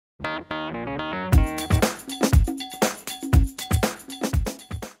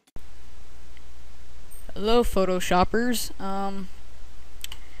Hello Photoshoppers. I'm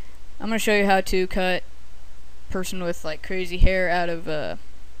gonna show you how to cut person with like crazy hair out of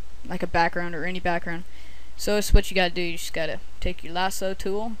like a background or any background. So it's what you gotta do. You just gotta take your lasso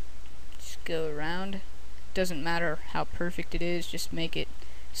tool, just go around. Doesn't matter how perfect it is, just make it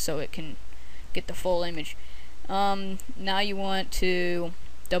so it can get the full image. Now you want to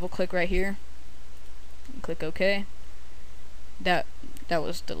double click right here and click OK. That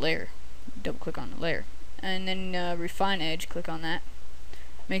was the layer. Double click on the layer, and then refine edge, click on that,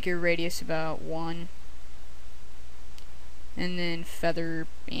 make your radius about 1, and then feather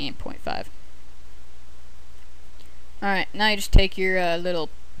 0.5. Alright, now you just take your little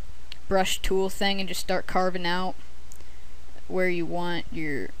brush tool thing and just start carving out where you want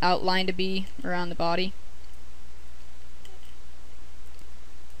your outline to be around the body.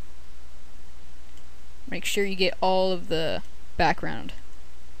 Make sure you get all of the background,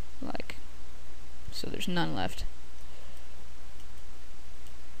 like so there's none left.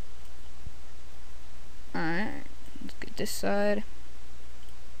 Alright, let's get this side.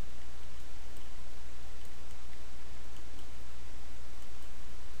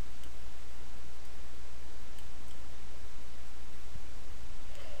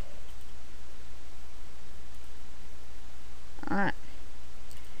 Alright.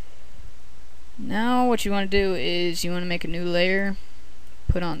 Now what you want to do is you want to make a new layer,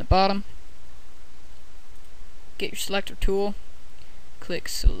 put on the bottom, get your selector tool, click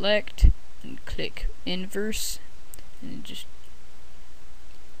select, and click inverse, and just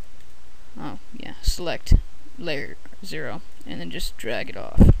select layer 0, and then just drag it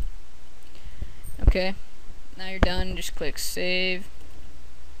off. Okay, now you're done. Just click save,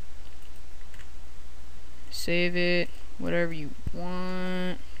 save it, whatever you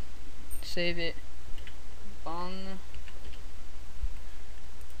want, save it, bong.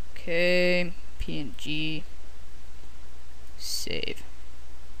 Okay, PNG, save.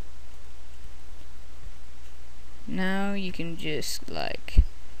 Now you can just like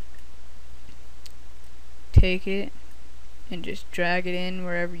take it and just drag it in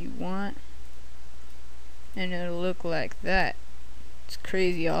wherever you want, and it'll look like that. It's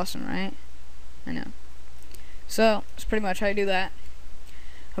crazy awesome, right? I know. So that's pretty much how you do that.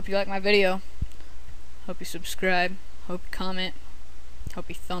 Hope you like my video. Hope you subscribe. Hope you comment. Hope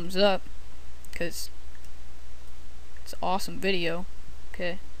you thumbs up, because it's an awesome video.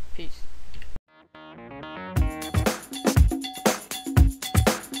 Okay, peace.